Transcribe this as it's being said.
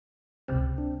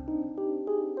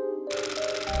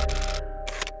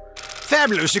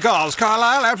Fabulous cigars,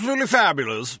 Carlyle. Absolutely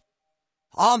fabulous.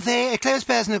 Aren't they? A close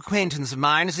personal acquaintance of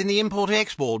mine is in the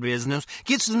import-export business.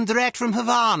 Gets them direct from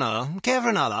Havana. Care for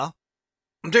another?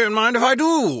 Don't mind if I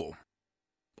do.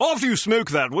 After you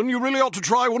smoke that one, you really ought to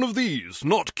try one of these.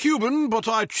 Not Cuban, but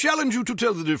I challenge you to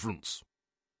tell the difference.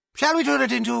 Shall we turn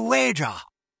it into a wager?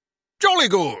 Jolly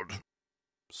good.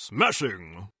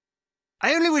 Smashing.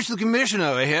 I only wish the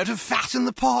Commissioner were here to fatten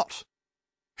the pot.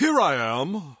 Here I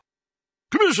am.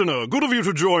 Commissioner, good of you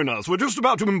to join us. We're just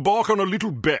about to embark on a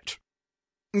little bet.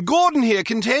 Gordon here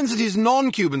contends that his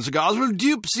non-Cuban cigars will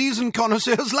dupe seasoned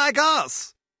connoisseurs like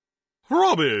us.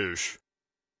 Rubbish.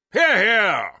 Hear,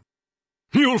 hear.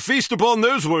 You'll feast upon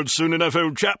those words soon enough,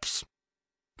 old chaps.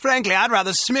 Frankly, I'd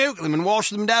rather smoke them and wash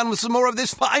them down with some more of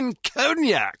this fine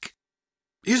cognac.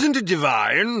 Isn't it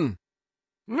divine?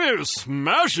 No,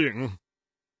 smashing.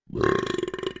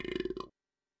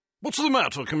 What's the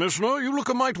matter, Commissioner? You look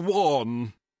a mite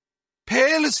worn.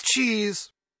 Pale as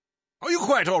cheese. Are you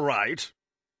quite all right?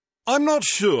 I'm not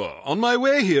sure. On my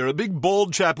way here, a big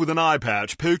bald chap with an eye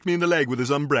patch poked me in the leg with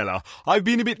his umbrella. I've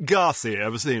been a bit gassy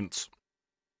ever since.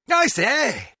 I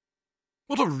say!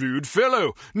 What a rude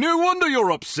fellow. No wonder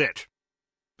you're upset.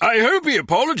 I hope he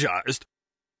apologized.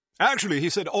 Actually, he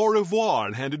said au revoir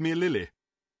and handed me a lily.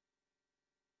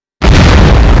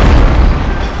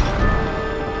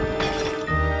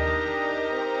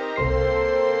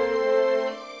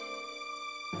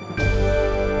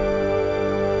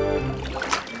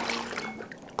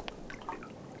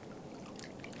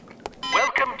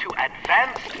 Welcome to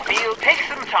Advanced Field. Take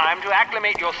some time to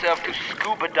acclimate yourself to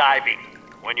scuba diving.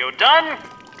 When you're done,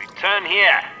 return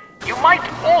here. You might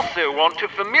also want to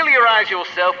familiarize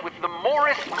yourself with the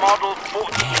Morris Model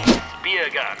 14 spear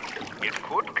gun. It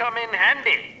could come in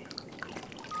handy.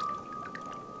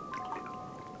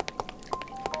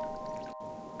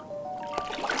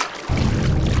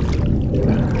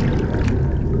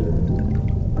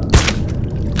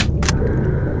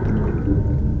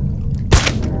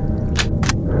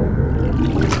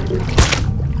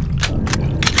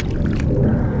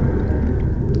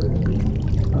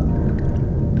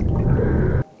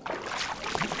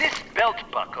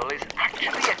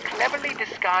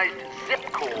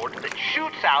 Zip cord that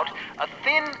shoots out a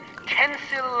thin,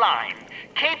 tensile line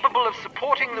capable of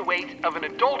supporting the weight of an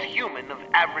adult human of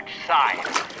average size.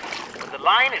 When the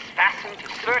line is fastened to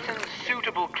certain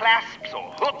suitable clasps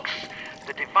or hooks,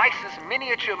 the device's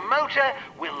miniature motor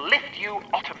will lift you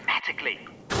automatically.